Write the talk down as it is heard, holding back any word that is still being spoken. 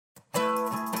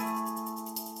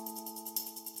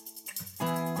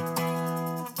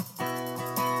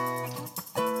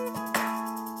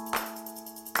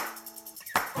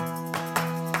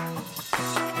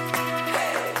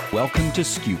Welcome to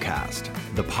SKUcast,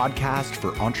 the podcast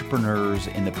for entrepreneurs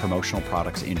in the promotional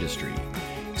products industry.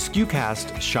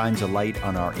 SKUcast shines a light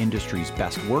on our industry's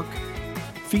best work,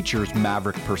 features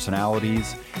maverick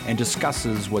personalities, and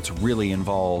discusses what's really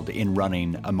involved in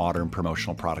running a modern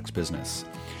promotional products business.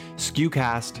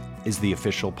 SKUcast is the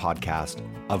official podcast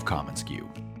of commonsku.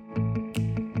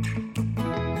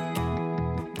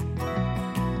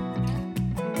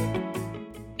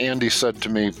 Andy said to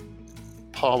me,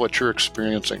 Paul, what you're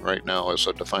experiencing right now is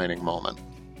a defining moment.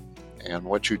 And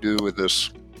what you do with this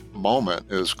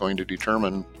moment is going to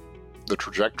determine the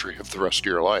trajectory of the rest of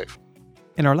your life.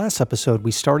 In our last episode, we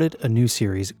started a new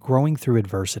series, Growing Through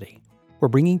Adversity. We're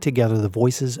bringing together the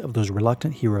voices of those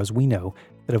reluctant heroes we know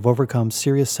that have overcome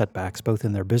serious setbacks both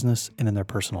in their business and in their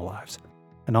personal lives.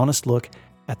 An honest look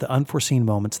at the unforeseen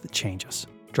moments that change us,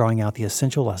 drawing out the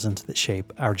essential lessons that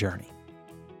shape our journey.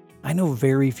 I know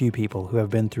very few people who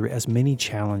have been through as many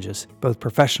challenges, both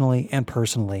professionally and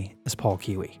personally, as Paul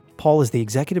Kiewiet. Paul is the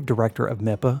executive director of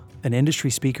MIPA, an industry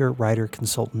speaker, writer,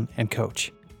 consultant, and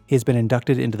coach. He has been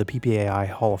inducted into the PPAI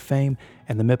Hall of Fame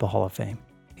and the MIPA Hall of Fame.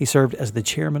 He served as the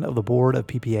chairman of the board of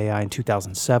PPAI in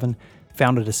 2007,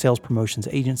 founded a sales promotions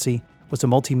agency, was a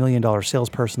multi-million-dollar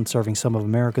salesperson serving some of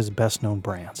America's best-known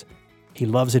brands. He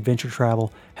loves adventure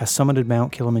travel, has summited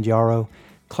Mount Kilimanjaro,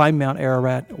 climbed Mount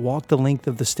Ararat, walked the length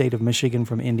of the state of Michigan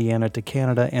from Indiana to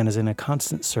Canada, and is in a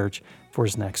constant search for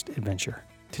his next adventure.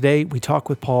 Today, we talk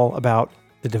with Paul about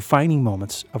the defining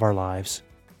moments of our lives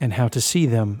and how to see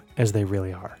them as they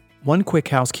really are. One quick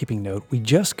housekeeping note, we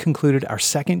just concluded our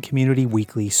second Community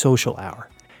Weekly Social Hour.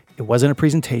 It wasn't a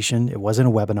presentation, it wasn't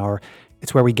a webinar.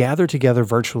 It's where we gather together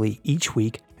virtually each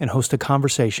week and host a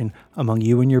conversation among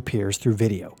you and your peers through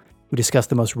video. We discuss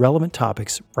the most relevant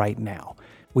topics right now.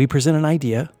 We present an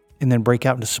idea and then break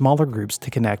out into smaller groups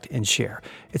to connect and share.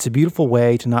 It's a beautiful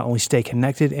way to not only stay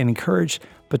connected and encouraged,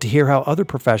 but to hear how other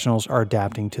professionals are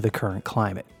adapting to the current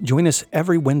climate. Join us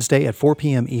every Wednesday at 4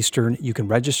 p.m. Eastern. You can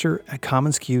register at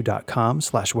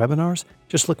commonsku.com/webinars.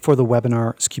 Just look for the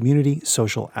webinar Community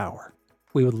Social Hour.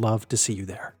 We would love to see you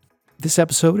there. This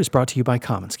episode is brought to you by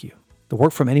commonsku, the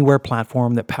work from anywhere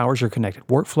platform that powers your connected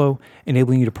workflow,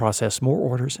 enabling you to process more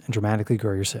orders and dramatically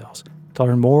grow your sales. To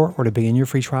learn more or to begin your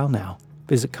free trial now,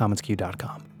 visit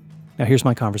commonsku.com. Now here's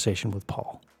my conversation with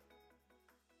Paul.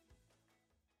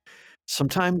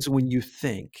 Sometimes when you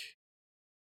think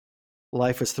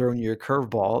life has thrown you a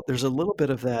curveball, there's a little bit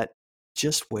of that,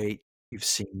 just wait, you've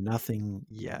seen nothing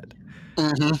yet.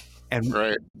 Mm-hmm. And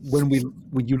right. when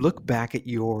you look back at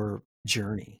your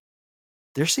journey,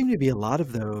 there seem to be a lot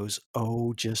of those,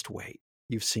 oh, just wait,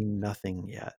 you've seen nothing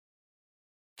yet.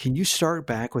 Can you start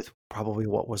back with probably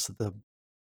what was one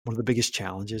of the biggest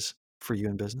challenges for you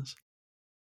in business?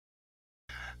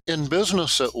 In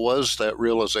business, it was that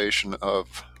realization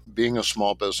of being a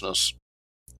small business.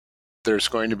 It's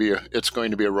going to be a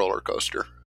roller coaster,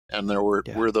 and there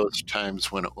were those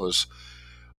times when it was,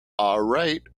 all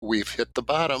right, we've hit the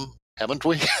bottom, haven't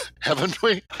we? Haven't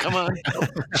we? Come on,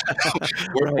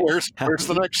 where's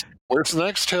the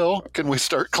next hill? Can we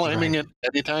start climbing it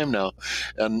anytime now?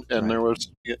 And there was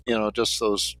just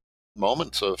those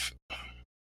moments of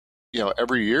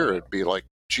every year it'd be like,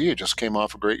 gee, it just came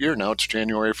off a great year. Now it's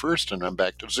January 1st and I'm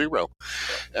back to zero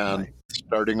and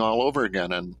starting all over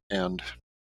again. And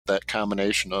that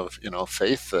combination of,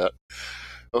 faith that,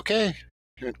 okay,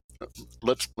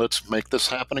 let's make this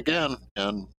happen again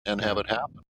and have it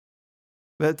happen.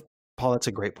 But Paul, that's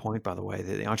a great point, by the way,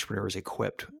 that the entrepreneur is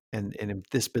equipped. And in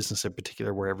this business in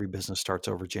particular, where every business starts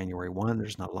over January 1,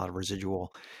 there's not a lot of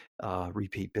residual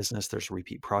repeat business. There's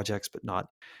repeat projects, but not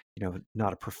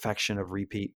a perfection of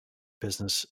repeat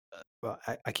business.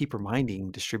 I keep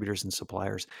reminding distributors and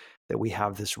suppliers that we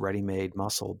have this ready-made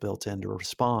muscle built in to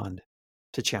respond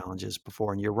to challenges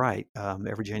before. And you're right,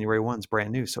 every January 1 is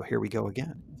brand new. So here we go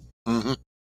again. Mm-hmm.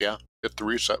 Yeah, hit the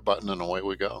reset button and away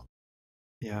we go.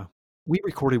 Yeah. We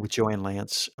recorded with Joanne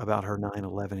Lance about her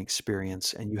 9/11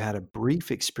 experience, and you had a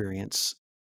brief experience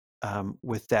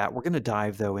with that. We're going to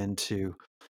dive, though, into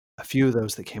a few of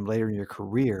those that came later in your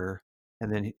career,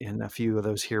 and then in a few of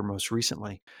those here most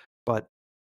recently. But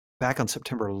back on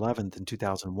September 11th in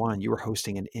 2001, you were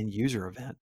hosting an end-user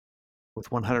event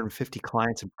with 150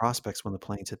 clients and prospects when the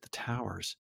planes hit the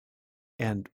towers.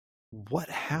 And what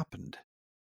happened?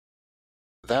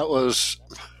 That was...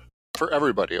 For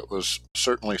everybody, it was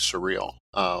certainly surreal.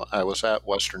 I was at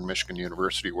Western Michigan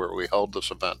University where we held this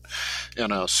event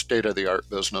in a state-of-the-art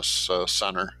business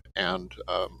center, and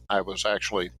I was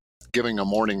actually giving a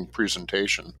morning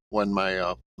presentation when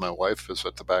my my wife was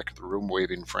at the back of the room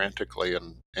waving frantically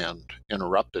and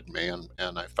interrupted me. And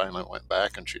I finally went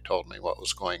back and she told me what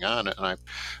was going on. And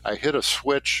I hit a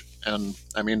switch, and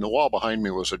I mean, the wall behind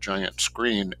me was a giant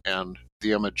screen, and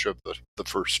the image of the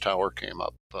first tower came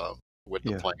up with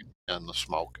the plane and the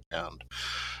smoke. And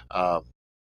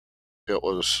it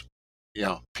was,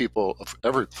 people,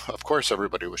 of course,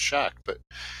 everybody was shocked. But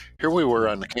here we were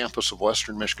on the campus of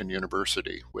Western Michigan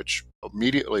University, which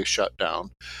immediately shut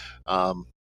down. And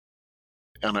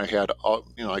I had,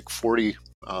 like 40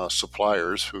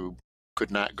 suppliers who could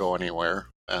not go anywhere,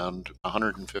 and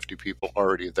 150 people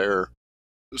already there.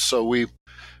 So we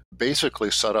basically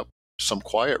set up some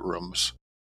quiet rooms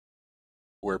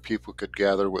where people could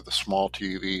gather with a small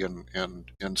TV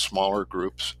and in smaller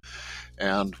groups.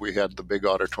 And we had the big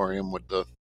auditorium with the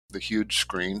huge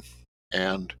screen,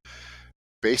 and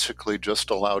basically just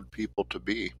allowed people to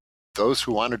be. Those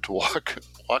who wanted to walk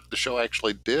the show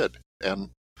actually did.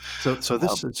 And so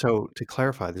to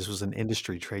clarify, this was an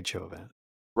industry trade show event.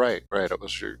 Right. It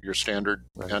was your standard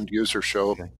end user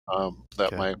show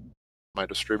that my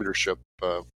distributorship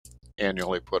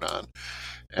annually put on,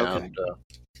 and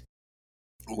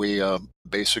we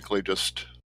basically just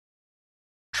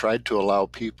tried to allow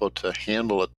people to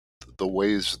handle it the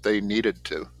ways they needed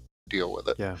to deal with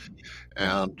it,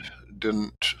 and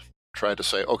didn't try to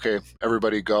say, okay,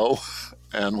 everybody go.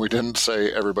 And we didn't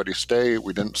say everybody stay.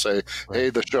 We didn't say, hey,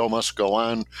 the show must go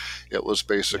on. It was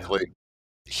basically,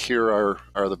 here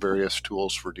are the various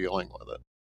tools for dealing with it.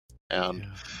 And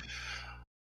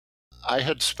I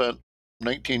had spent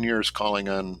 19 years calling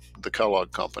on the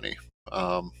Kellogg Company,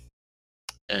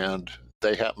 and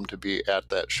they happened to be at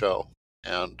that show.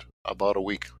 And about a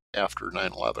week after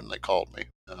 9/11, they called me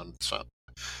and said,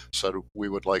 we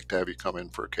would like to have you come in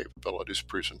for a capabilities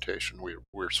presentation.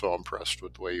 We're so impressed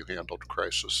with the way you handled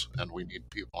crisis, and we need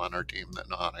people on our team that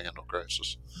know how to handle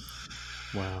crisis.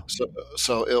 Wow.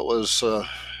 So it was,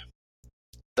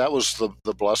 that was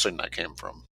the blessing that came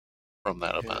from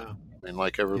that event. I mean,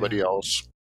 like everybody else,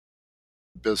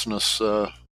 business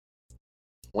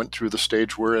went through the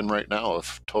stage we're in right now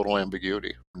of total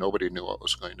ambiguity. Nobody knew what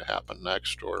was going to happen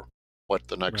next, or what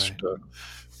the next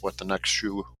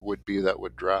shoe would be that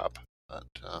would drop. But,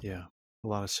 a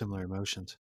lot of similar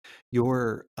emotions.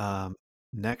 Your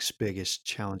next biggest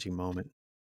challenging moment,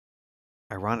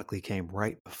 ironically, came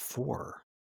right before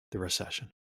the recession.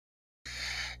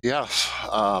 Yes,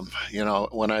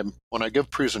 when I give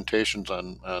presentations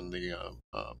on the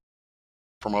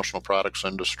promotional products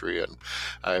industry, and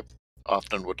I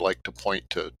often would like to point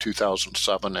to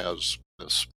 2007 as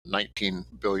this $19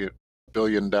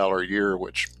 billion year,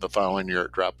 which the following year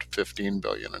it dropped to $15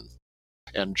 billion,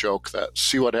 and joke that,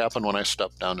 see what happened when I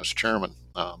stepped down as chairman.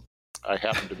 I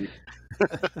happen to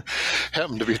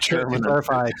be chairman. To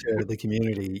clarify to the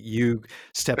community, you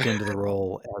stepped into the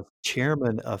role as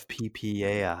chairman of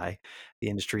PPAI, the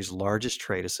industry's largest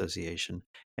trade association,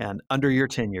 and under your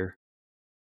tenure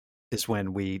is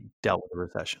when we dealt with the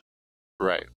recession.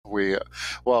 Right.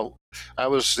 I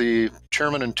was the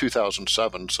chairman in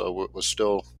 2007, so it was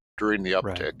still during the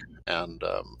uptick, and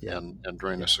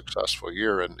during a successful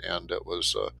year, and it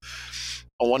was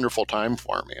a wonderful time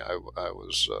for me. I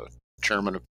was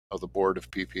chairman of the board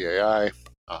of PPAI.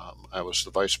 I was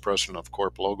the vice president of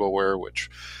Corp Logoware, which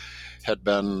had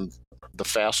been the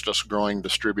fastest growing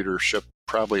distributorship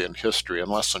probably in history. In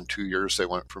less than 2 years, they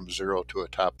went from 0 to a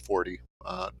top 40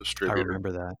 distributor. I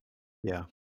remember that. Yeah.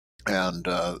 And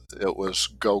it was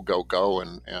go,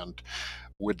 and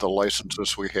with the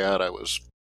licenses we had, I was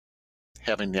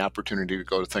having the opportunity to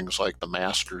go to things like the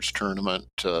Masters tournament,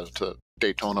 to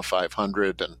Daytona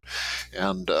 500,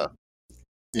 and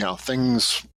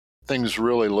things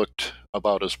really looked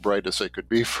about as bright as they could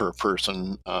be for a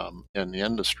person in the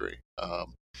industry.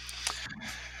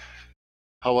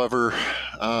 However,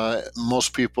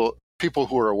 most people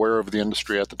who are aware of the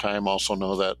industry at the time also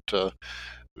know that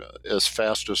as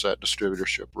fast as that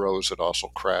distributorship rose, it also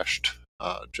crashed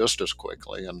just as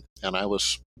quickly. And I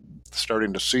was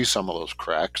starting to see some of those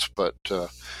cracks, but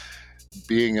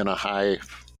being in a high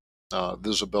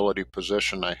visibility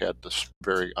position, I had this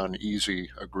very uneasy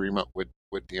agreement with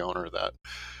the owner that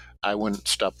I wouldn't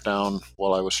step down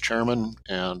while I was chairman,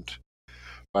 and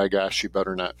by gosh, you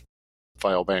better not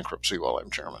file bankruptcy while I'm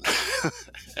chairman.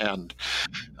 And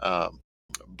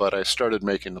but I started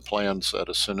making the plans that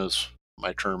as soon as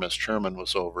my term as chairman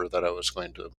was over, that I was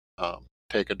going to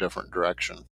take a different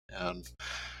direction. And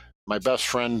my best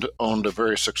friend owned a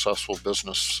very successful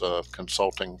business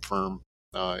consulting firm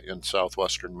in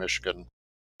southwestern Michigan,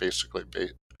 basically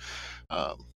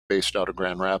based out of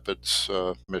Grand Rapids,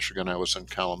 Michigan. I was in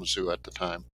Kalamazoo at the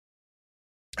time.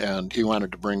 And he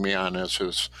wanted to bring me on as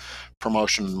his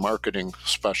promotion and marketing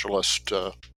specialist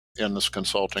in this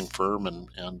consulting firm,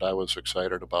 and I was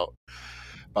excited about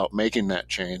making that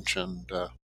change. And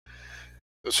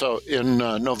so in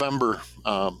November,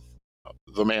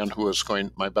 the man who was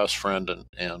my best friend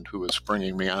and who was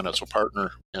bringing me on as a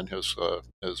partner in his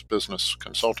business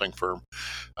consulting firm,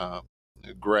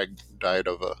 Greg, died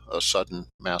of a sudden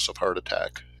massive heart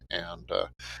attack. And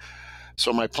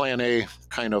so my plan A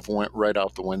kind of went right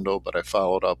out the window, but I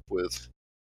followed up with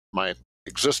my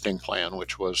existing plan,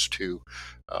 which was to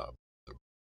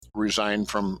resign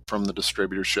from the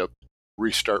distributorship,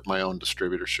 restart my own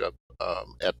distributorship.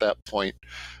 At that point,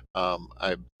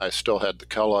 I still had the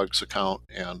Kellogg's account,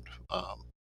 and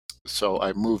so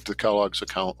I moved the Kellogg's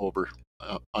account over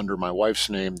under my wife's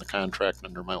name, the contract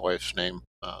under my wife's name,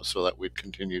 so that we'd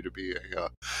continue to be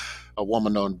a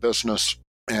woman-owned business.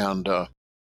 And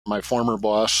my former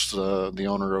boss, the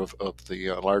owner of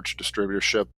the large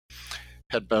distributorship,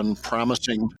 had been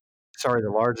promising. Sorry,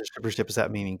 the large distributorship, is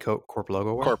that meaning Corp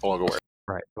Logoware? Corp Logoware.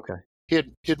 Right, okay.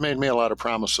 He'd made me a lot of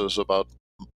promises about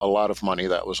a lot of money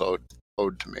that was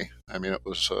owed to me. I mean, it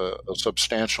was a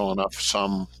substantial enough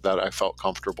sum that I felt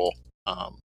comfortable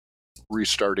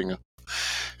restarting.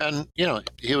 And,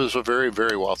 he was a very,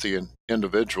 very wealthy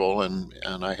individual, and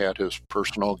I had his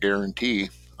personal guarantee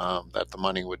that the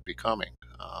money would be coming.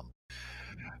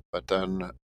 But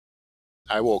then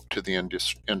I woke to the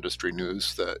industry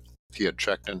news that he had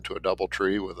checked into a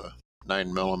DoubleTree with a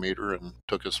 9mm and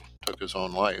took his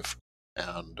own life.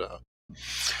 And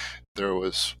there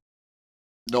was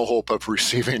no hope of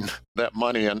receiving that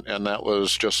money, and that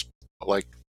was just like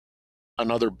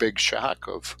another big shock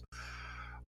of,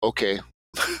 okay,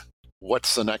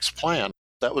 what's the next plan?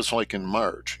 That was like in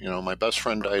March. My best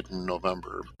friend died in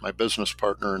November. My business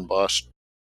partner and boss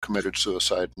committed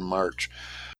suicide in March.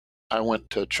 I went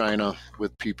to China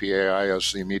with PPAI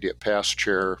as the immediate past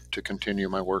chair to continue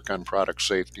my work on product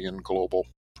safety and global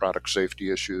product safety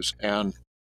issues. And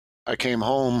I came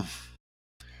home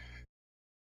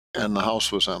and the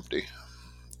house was empty.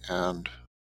 And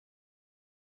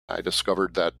I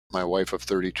discovered that my wife of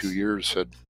 32 years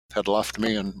had left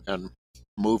me and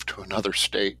moved to another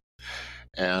state.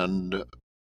 And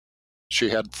she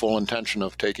had full intention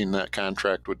of taking that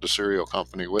contract with the cereal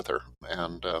company with her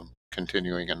and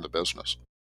continuing in the business.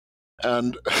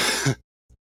 And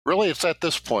really, it's at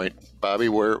this point, Bobby,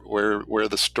 where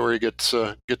the story gets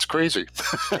crazy.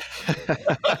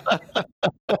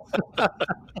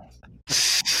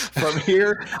 From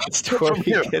here, the story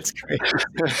gets crazy.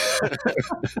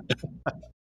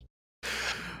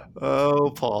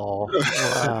 Oh, Paul!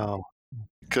 Wow.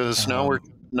 Because now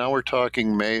we're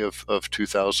talking May of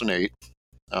 2008.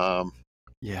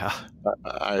 Yeah.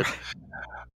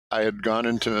 I had gone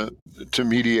into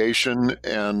mediation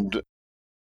and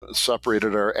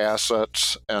separated our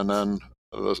assets, and then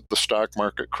the stock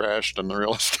market crashed and the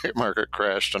real estate market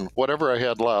crashed, and whatever I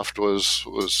had left was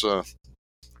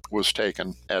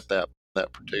taken at that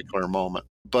particular moment.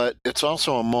 But it's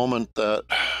also a moment that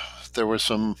there was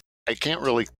some, I can't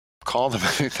really call them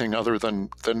anything other than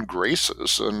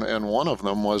graces, and one of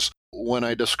them was when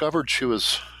I discovered she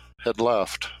had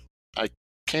left. I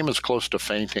came as close to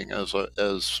fainting as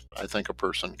I think a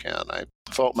person can. I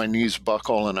felt my knees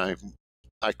buckle, and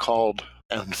I called,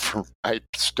 and I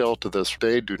still to this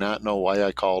day do not know why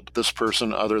I called this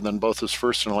person, other than both his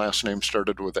first and last name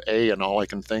started with A, and all I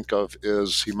can think of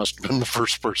is he must have been the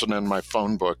first person in my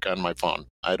phone book on my phone.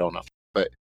 I don't know. But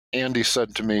Andy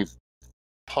said to me,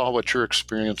 Paul, what you're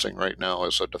experiencing right now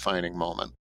is a defining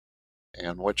moment.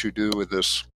 And what you do with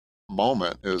this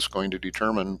moment is going to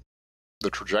determine the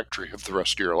trajectory of the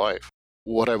rest of your life.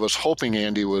 What I was hoping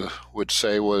Andy would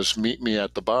say was, meet me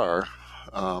at the bar.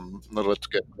 Let's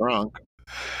get drunk.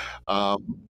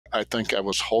 I think I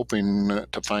was hoping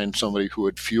to find somebody who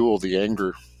would fuel the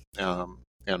anger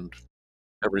and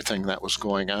everything that was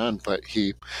going on, but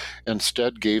he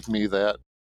instead gave me that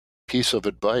piece of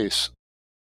advice,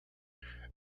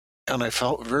 and I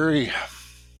felt very,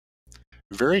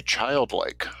 very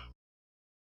childlike.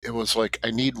 It was like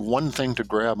I need one thing to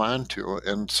grab onto,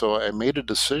 and so I made a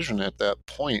decision at that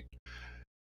point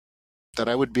that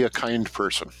I would be a kind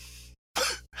person.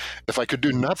 If I could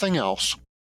do nothing else,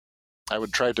 I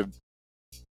would try to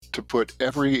put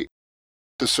every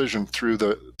decision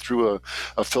through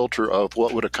a filter of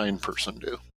what would a kind person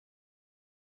do,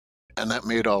 and that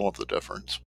made all of the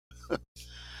difference.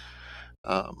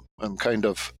 I'm kind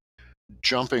of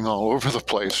jumping all over the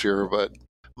place here, but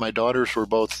my daughters were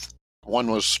both.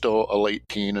 One was still a late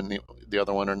teen, and the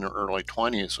other one in their early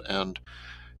 20s. And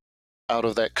out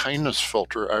of that kindness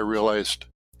filter, I realized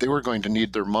they were going to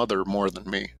need their mother more than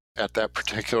me at that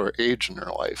particular age in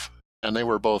their life. And they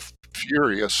were both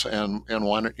furious and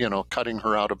wanted, cutting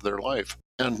her out of their life.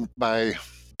 And by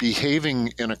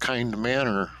behaving in a kind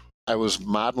manner, I was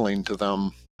modeling to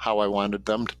them how I wanted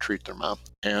them to treat their mom.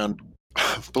 And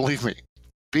believe me,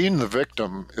 being the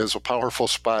victim is a powerful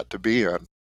spot to be in.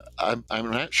 I'm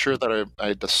not sure that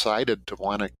I decided to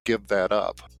want to give that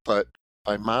up, but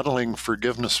by modeling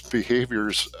forgiveness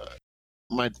behaviors,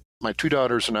 my two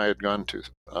daughters and I had gone to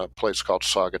a place called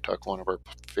Saugatuck, one of our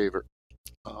favorite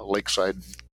lakeside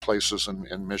places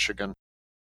in Michigan.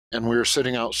 And we were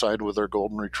sitting outside with our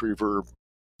golden retriever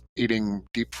eating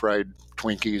deep fried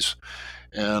Twinkies,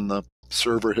 and the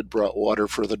server had brought water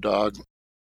for the dog.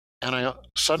 And I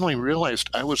suddenly realized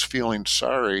I was feeling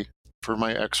sorry for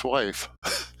my ex-wife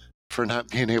for not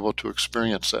being able to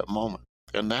experience that moment.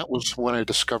 And that was when I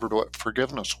discovered what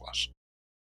forgiveness was.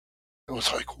 It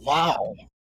was like, wow,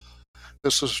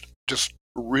 this is just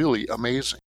really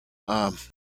amazing.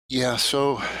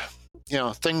 So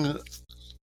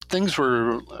things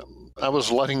were, I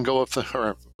was letting go of,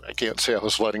 or I can't say I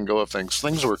was letting go of things.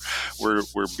 Things were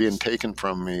being taken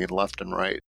from me left and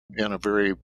right in a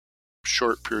very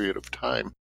short period of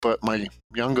time. But my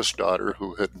youngest daughter,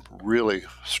 who had really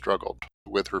struggled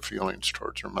with her feelings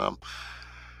towards her mom,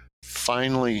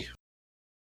 finally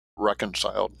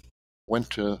reconciled, went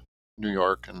to New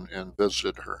York and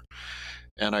visited her.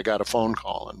 And I got a phone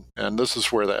call. And this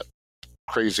is where that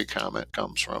crazy comment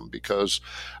comes from, because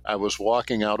I was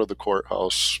walking out of the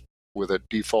courthouse with a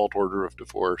default order of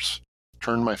divorce,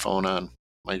 turned my phone on.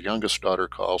 My youngest daughter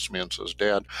calls me and says,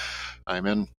 "Dad, I'm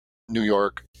in New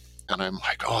York." And I'm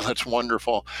like, "Oh, that's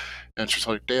wonderful." And she's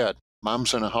like, "Dad,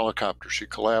 Mom's in a helicopter. She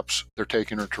collapsed. They're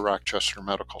taking her to Rochester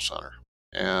Medical Center."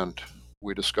 And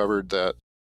we discovered that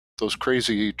those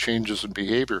crazy changes in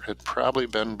behavior had probably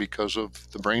been because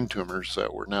of the brain tumors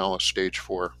that were now a stage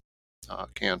 4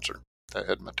 cancer that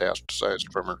had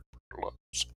metastasized from her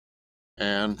lungs.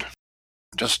 And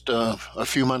just a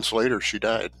few months later, she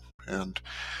died. And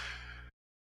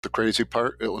the crazy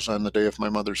part, it was on the day of my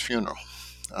mother's funeral.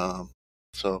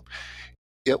 So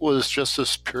it was just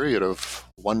this period of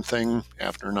one thing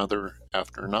after another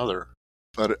after another.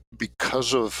 But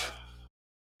because of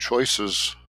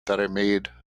choices that I made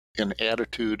in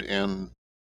attitude and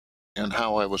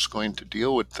how I was going to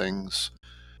deal with things,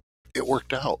 it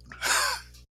worked out.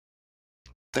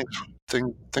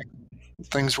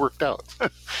 Things worked out.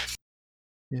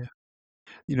 Yeah.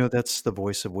 That's the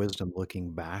voice of wisdom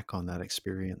looking back on that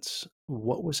experience.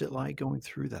 What was it like going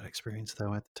through that experience,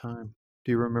 though, at the time?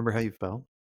 Do you remember how you felt?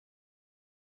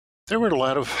 There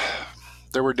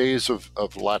were days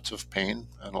of lots of pain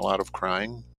and a lot of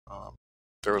crying.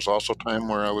 There was also time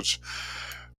where I was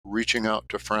reaching out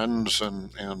to friends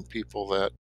and people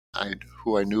that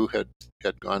who I knew had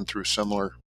gone through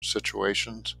similar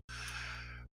situations.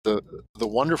 The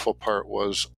wonderful part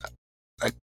was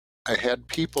I had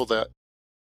people that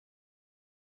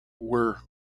were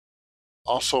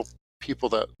also people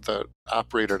that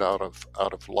operated out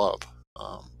of love,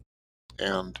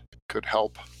 and could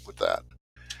help with that.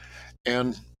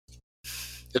 And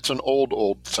it's an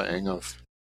old saying of,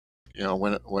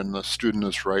 when the student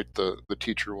is right, the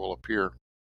teacher will appear.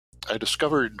 I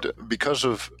discovered, because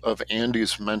of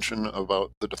Andy's mention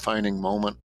about the defining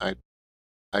moment,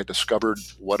 I discovered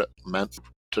what it meant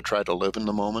to try to live in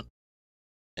the moment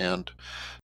and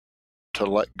to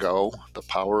let go, the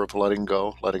power of letting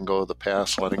go of the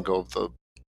past, letting go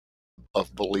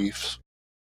of beliefs.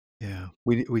 Yeah,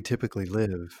 we typically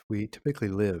live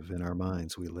in our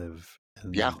minds. We live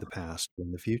in Yeah, the past,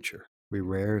 in the future. We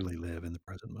rarely live in the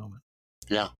present moment.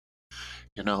 yeah.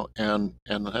 And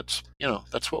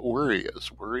that's what worry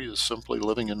is. Worry is simply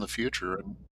living in the future,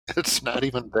 and it's not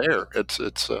even there. It's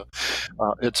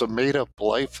a made up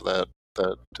life that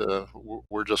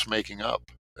we're just making up.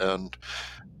 And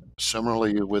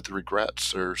similarly with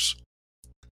regrets, there's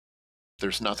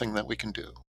nothing that we can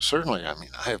do. Certainly, I mean,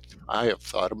 I have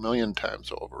thought a million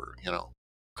times over,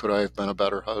 could I have been a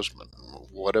better husband?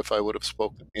 What if I would have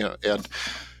spoken? And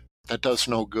that does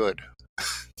no good.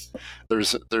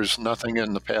 There's nothing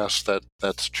in the past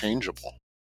that's changeable.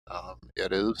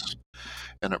 It is,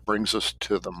 and it brings us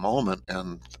to the moment,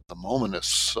 and the moment is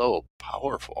so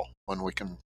powerful when we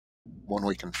can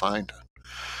find it.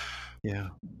 Yeah,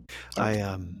 I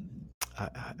I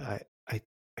I I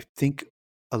I think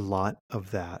a lot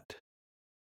of that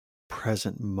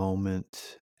present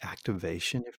moment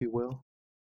activation, if you will,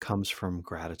 comes from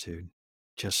gratitude.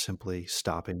 Just simply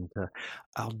stopping to,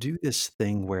 I'll do this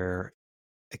thing where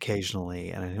occasionally,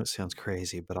 and I know it sounds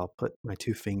crazy, but I'll put my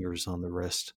two fingers on the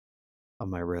wrist, on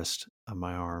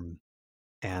my arm,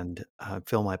 and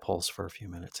feel my pulse for a few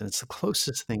minutes. And it's the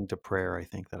closest thing to prayer, I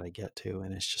think, that I get to.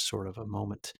 And it's just sort of a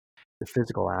moment. The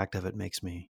physical act of it makes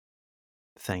me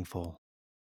thankful,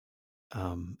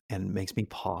 and makes me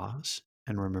pause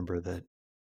and remember that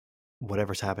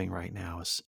whatever's happening right now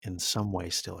is in some way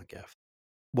still a gift.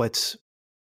 What's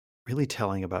really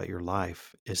telling about your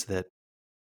life is that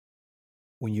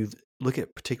when you look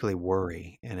at particularly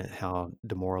worry and at how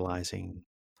demoralizing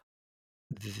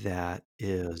that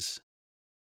is,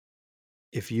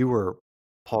 if you were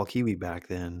Paul Kiewiet back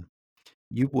then,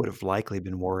 you would have likely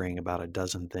been worrying about a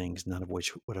dozen things, none of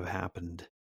which would have happened.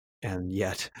 And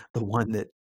yet the one that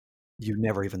you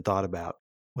never even thought about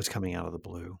was coming out of the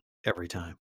blue every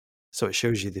time. So it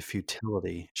shows you the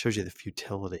futility,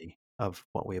 of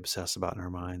what we obsess about in our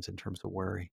minds in terms of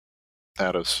worry.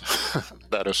 That is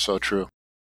that is so true.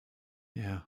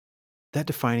 Yeah. That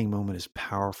defining moment is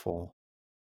powerful.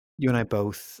 You and I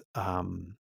both are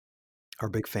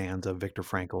big fans of Viktor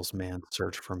Frankl's Man's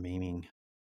Search for Meaning.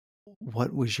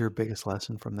 What was your biggest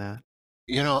lesson from that?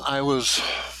 I was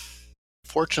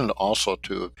fortunate also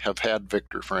to have had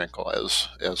Viktor Frankl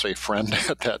as a friend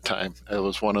at that time. It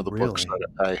was one of the books Really?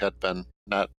 that I had been,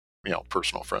 not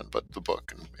personal friend, but the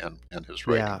book and his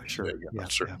writing. Yeah, sure. Yeah,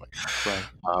 certainly.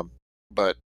 right.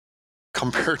 But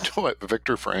compared to what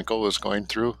Viktor Frankl was going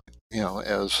through,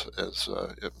 as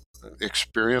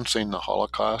experiencing the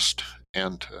Holocaust,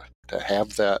 and to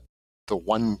have that, the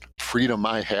one freedom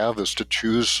I have is to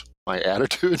choose my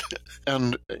attitude,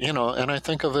 and I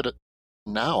think of it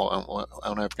now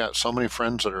when I've got so many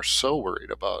friends that are so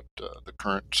worried about the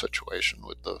current situation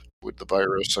with the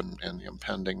virus and the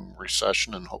impending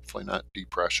recession, and hopefully not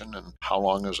depression, and how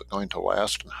long is it going to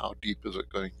last, and how deep is it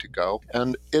going to go,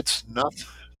 and it's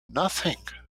nothing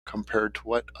compared to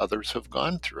what others have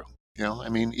gone through.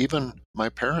 Even my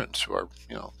parents, who are,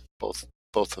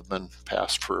 both have been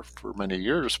passed for many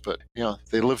years, but,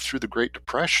 they lived through the Great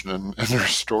Depression, and their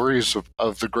stories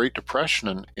of the Great Depression,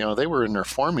 and, they were in their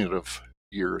formative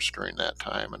years during that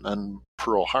time, and then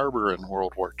Pearl Harbor and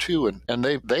World War II, and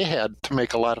they had to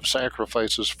make a lot of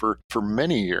sacrifices for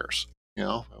many years.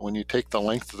 When you take the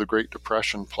length of the Great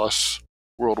Depression plus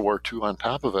World War II on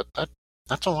top of it,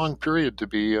 that's a long period to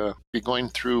be going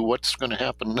through what's going to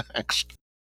happen next.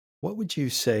 What would you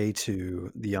say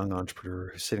to the young entrepreneur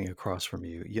who's sitting across from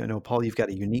you? Paul, you've got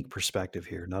a unique perspective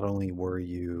here. Not only were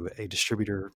you a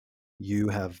distributor, you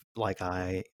have, like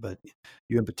but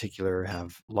you in particular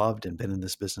have loved and been in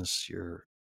this business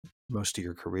most of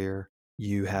your career.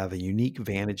 You have a unique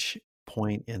vantage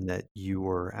point in that you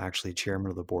were actually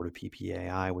chairman of the board of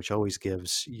PPAI, which always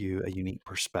gives you a unique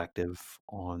perspective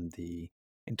on the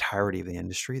entirety of the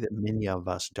industry that many of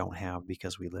us don't have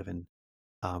because we live in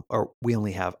or we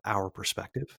only have our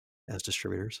perspective as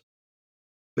distributors.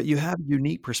 But you have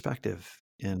unique perspective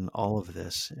in all of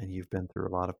this, and you've been through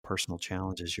a lot of personal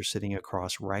challenges. You're sitting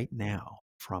across right now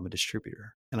from a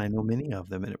distributor, and I know many of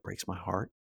them, and it breaks my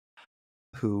heart,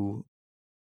 who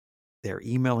they're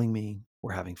emailing me,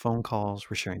 we're having phone calls,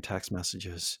 we're sharing text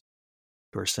messages,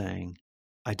 who are saying,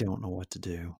 I don't know what to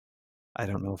do. I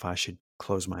don't know if I should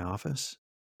close my office.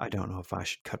 I don't know if I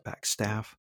should cut back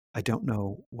staff. I don't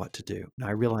know what to do. Now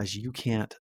I realize you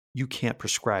can't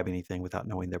prescribe anything without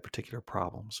knowing their particular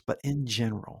problems, but in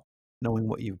general, knowing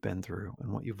what you've been through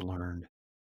and what you've learned,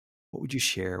 what would you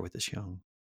share with this young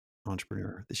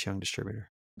entrepreneur, this young distributor?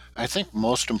 I think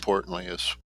most importantly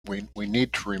is we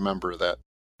need to remember that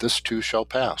this too shall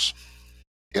pass.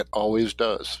 It always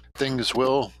does. Things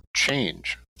will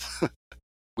change.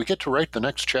 We get to write the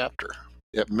next chapter.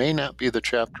 It may not be the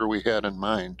chapter we had in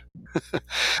mind,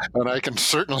 and I can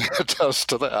certainly attest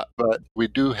to that, but we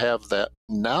do have that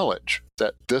knowledge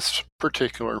that this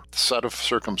particular set of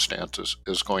circumstances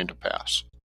is going to pass,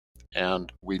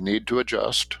 and we need to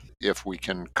adjust. If we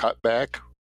can cut back,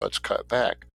 let's cut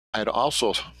back. I'd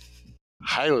also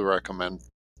highly recommend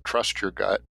trust your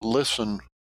gut, listen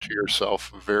to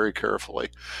yourself very carefully,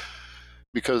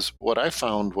 because what I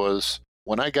found was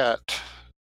when I got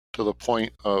to the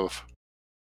point of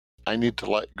I need to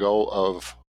let go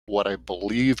of what I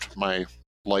believed my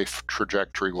life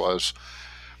trajectory was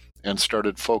and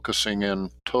started focusing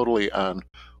in totally on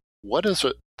what is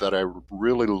it that I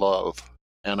really love,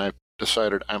 and I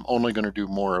decided I'm only going to do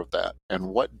more of that, and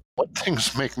what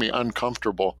things make me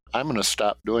uncomfortable, I'm going to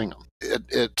stop doing them.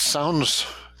 It sounds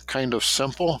kind of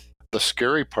simple. The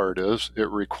scary part is it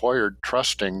required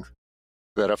trusting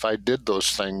that if I did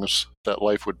those things, that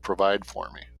life would provide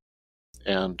for me.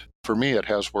 And for me, it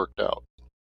has worked out,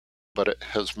 but it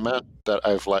has meant that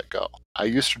I've let go. I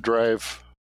used to drive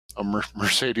a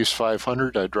Mercedes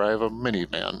 500. I drive a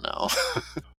minivan now.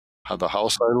 The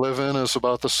house I live in is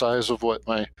about the size of what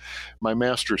my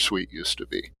master suite used to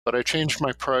be. But I changed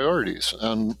my priorities,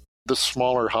 and this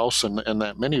smaller house and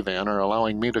that minivan are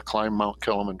allowing me to climb Mount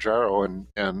Kilimanjaro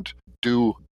and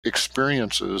do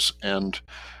experiences and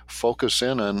focus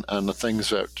in on the things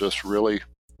that just really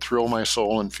thrill my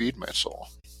soul and feed my soul.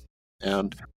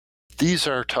 And these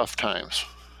are tough times.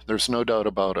 There's no doubt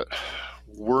about it.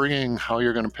 Worrying how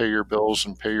you're going to pay your bills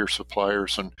and pay your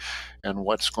suppliers and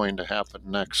what's going to happen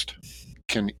next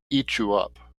can eat you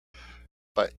up.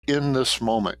 But in this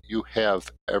moment, you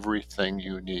have everything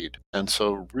you need. And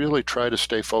so really try to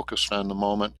stay focused on the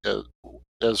moment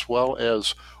as well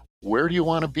as where do you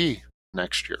want to be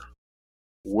next year?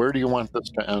 Where do you want this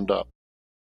to end up?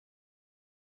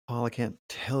 Paul, I can't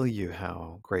tell you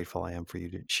how grateful I am for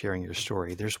you sharing your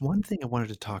story. There's one thing I wanted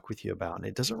to talk with you about, and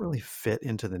it doesn't really fit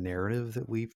into the narrative that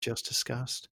we've just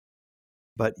discussed.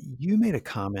 But you made a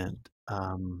comment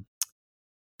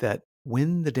that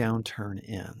when the downturn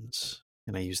ends,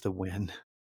 and I use the when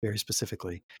very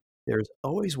specifically, there's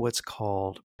always what's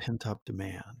called pent-up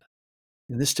demand.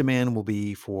 And this demand will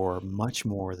be for much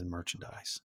more than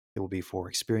merchandise. It will be for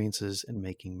experiences and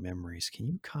making memories. Can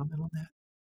you comment on that?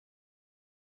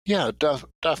 Yeah,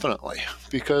 definitely,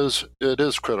 because it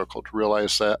is critical to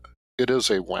realize that it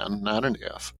is a when, not an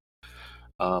if.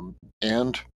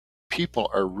 And people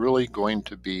are really going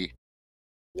to be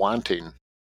wanting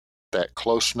that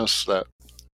closeness that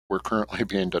we're currently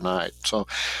being denied. So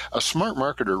a smart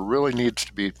marketer really needs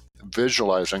to be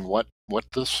visualizing what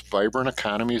this vibrant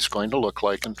economy is going to look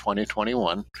like in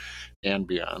 2021 and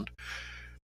beyond.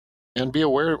 And be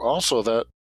aware also that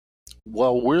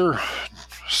while we're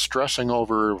stressing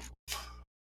over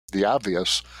the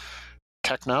obvious,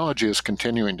 technology is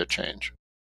continuing to change.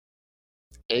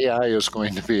 AI is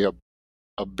going to be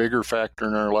a bigger factor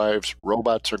in our lives.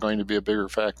 Robots are going to be a bigger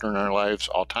factor in our lives.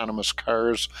 Autonomous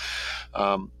cars.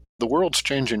 The world's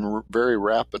changing very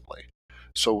rapidly.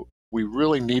 So we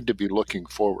really need to be looking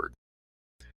forward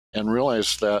and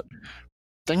realize that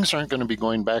things aren't going to be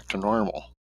going back to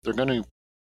normal. They're going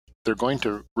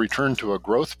to return to a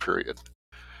growth period,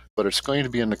 but it's going to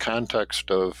be in the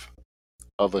context of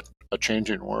a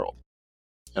changing world.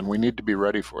 And we need to be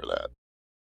ready for that.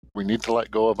 We need to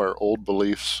let go of our old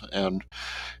beliefs and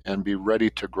be ready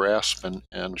to grasp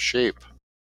and shape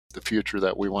the future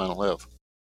that we want to live.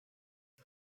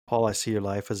 Paul, I see your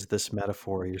life as this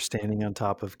metaphor. You're standing on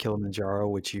top of Kilimanjaro,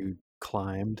 which you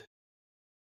climbed.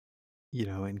 It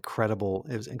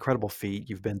was incredible feat.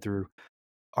 You've been through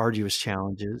arduous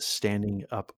challenges standing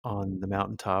up on the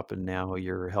mountaintop, and now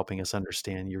you're helping us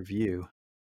understand your view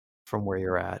from where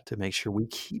you're at to make sure we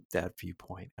keep that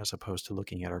viewpoint as opposed to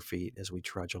looking at our feet as we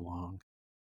trudge along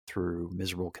through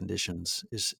miserable conditions,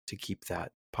 is to keep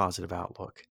that positive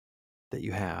outlook that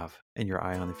you have and your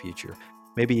eye on the future.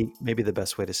 Maybe the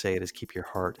best way to say it is keep your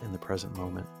heart in the present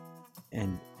moment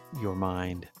and your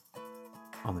mind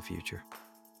on the future.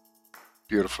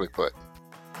 Beautifully put.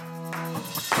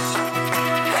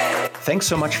 Thanks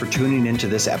so much for tuning into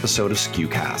this episode of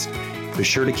SKUcast. Be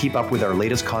sure to keep up with our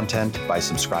latest content by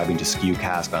subscribing to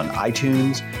SKUcast on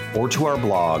iTunes or to our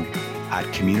blog at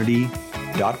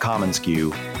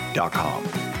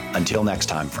community.commonsku.com. Until next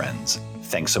time, friends,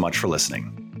 thanks so much for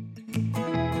listening.